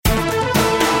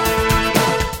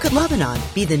Could Lebanon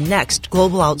be the next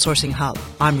global outsourcing hub?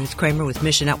 I'm Ruth Kramer with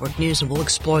Mission Network News, and we'll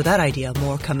explore that idea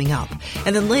more coming up.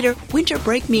 And then later, winter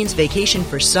break means vacation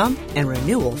for some and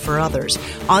renewal for others.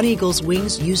 On Eagle's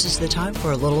Wings uses the time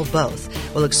for a little of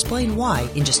both. We'll explain why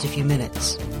in just a few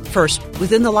minutes. First,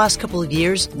 within the last couple of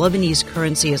years, Lebanese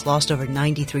currency has lost over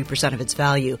 93% of its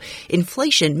value.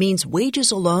 Inflation means wages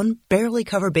alone barely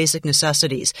cover basic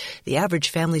necessities. The average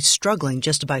family's struggling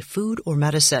just to buy food or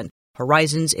medicine.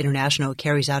 Horizons International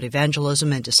carries out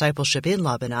evangelism and discipleship in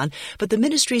Lebanon, but the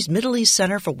ministry's Middle East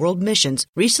Center for World Missions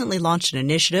recently launched an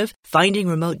initiative finding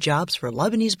remote jobs for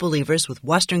Lebanese believers with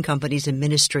Western companies and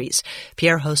ministries.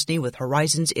 Pierre Hosny with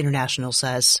Horizons International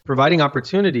says, providing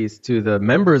opportunities to the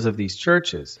members of these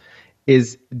churches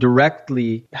is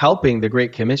directly helping the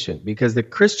Great Commission, because the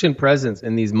Christian presence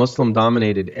in these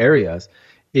Muslim-dominated areas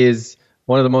is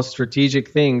one of the most strategic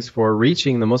things for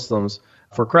reaching the Muslims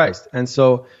for Christ. And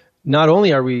so not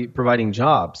only are we providing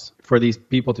jobs for these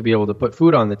people to be able to put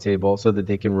food on the table so that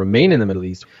they can remain in the Middle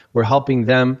East, we're helping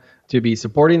them to be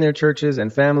supporting their churches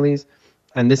and families.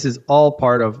 And this is all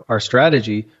part of our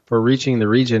strategy for reaching the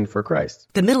region for Christ.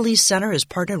 The Middle East Center is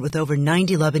partnered with over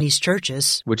 90 Lebanese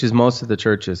churches, which is most of the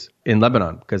churches in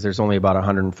Lebanon, because there's only about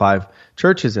 105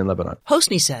 churches in Lebanon.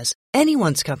 Hosny says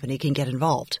anyone's company can get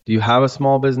involved. Do you have a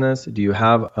small business? Do you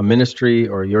have a ministry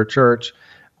or your church?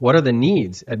 What are the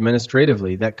needs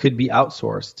administratively that could be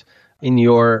outsourced in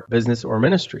your business or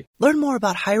ministry? Learn more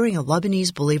about hiring a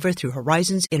Lebanese believer through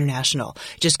Horizons International.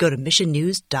 Just go to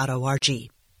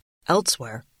missionnews.org.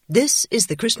 Elsewhere, this is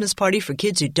the Christmas party for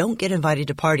kids who don't get invited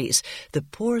to parties, the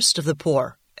poorest of the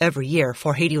poor. Every year,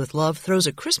 For Haiti with Love throws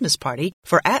a Christmas party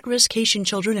for at-risk Haitian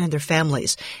children and their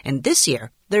families. And this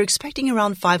year, they're expecting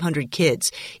around 500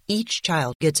 kids. Each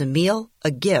child gets a meal, a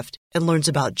gift, and learns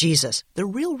about Jesus, the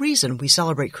real reason we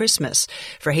celebrate Christmas.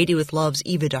 For Haiti with Love's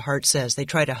Eva DeHart says they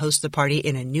try to host the party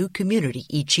in a new community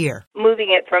each year.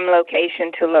 Moving it from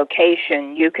location to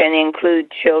location, you can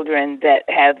include children that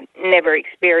have never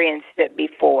experienced it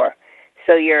before.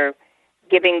 So you're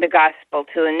giving the gospel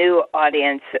to a new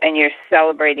audience, and you're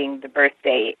celebrating the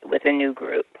birthday with a new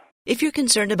group. If you're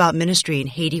concerned about ministry in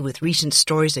Haiti with recent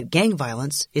stories of gang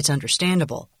violence, it's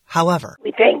understandable. However,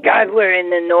 we thank God we're in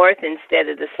the north instead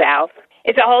of the south.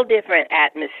 It's a whole different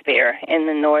atmosphere in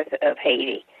the north of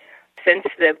Haiti. Since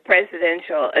the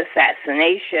presidential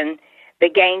assassination, the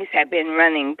gangs have been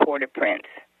running Port-au-Prince.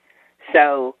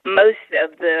 So most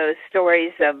of the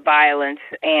stories of violence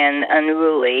and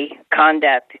unruly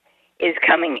conduct is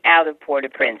coming out of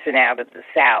Port-au-Prince and out of the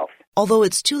South. Although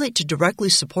it's too late to directly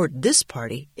support this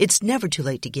party, it's never too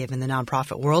late to give in the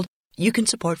nonprofit world. You can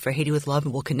support For Haiti with Love,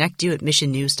 and we'll connect you at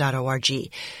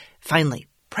missionnews.org. Finally,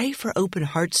 pray for open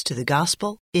hearts to the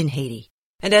gospel in Haiti.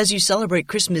 And as you celebrate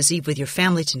Christmas Eve with your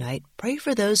family tonight, pray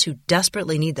for those who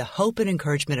desperately need the hope and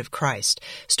encouragement of Christ.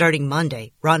 Starting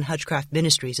Monday, Ron Hutchcraft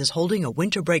Ministries is holding a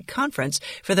winter break conference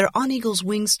for their On Eagle's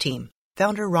Wings team.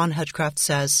 Founder Ron Hutchcraft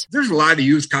says, there's a lot of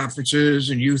youth conferences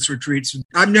and youth retreats.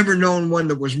 I've never known one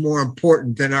that was more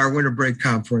important than our winter break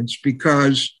conference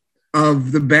because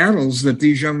of the battles that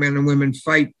these young men and women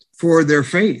fight for their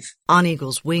faith. On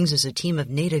Eagle's Wings is a team of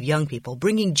Native young people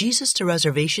bringing Jesus to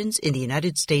reservations in the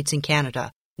United States and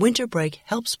Canada. Winter break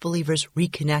helps believers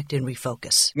reconnect and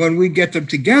refocus. When we get them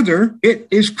together, it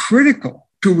is critical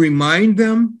to remind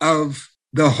them of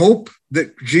the hope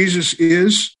that Jesus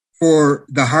is for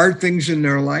the hard things in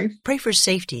their life. Pray for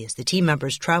safety as the team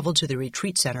members travel to the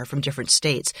retreat center from different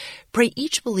states. Pray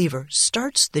each believer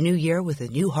starts the new year with a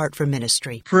new heart for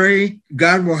ministry. Pray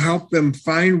God will help them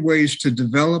find ways to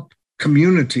develop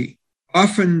community.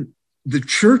 Often the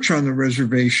church on the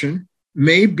reservation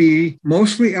may be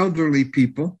mostly elderly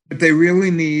people, but they really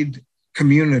need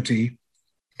community.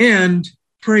 And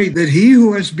pray that he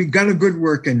who has begun a good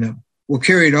work in them will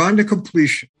carry it on to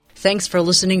completion. Thanks for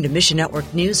listening to Mission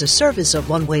Network News, a service of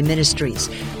One Way Ministries.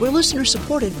 We're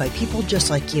listener-supported by people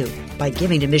just like you. By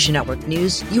giving to Mission Network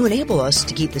News, you enable us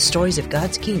to keep the stories of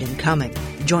God's kingdom coming.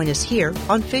 Join us here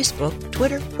on Facebook,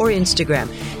 Twitter, or Instagram.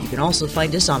 You can also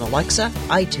find us on Alexa,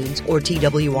 iTunes, or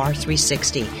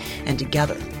TWR360. And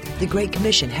together, the Great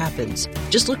Commission happens.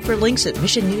 Just look for links at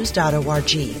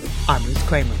missionnews.org. I'm Ruth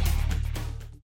Kramer.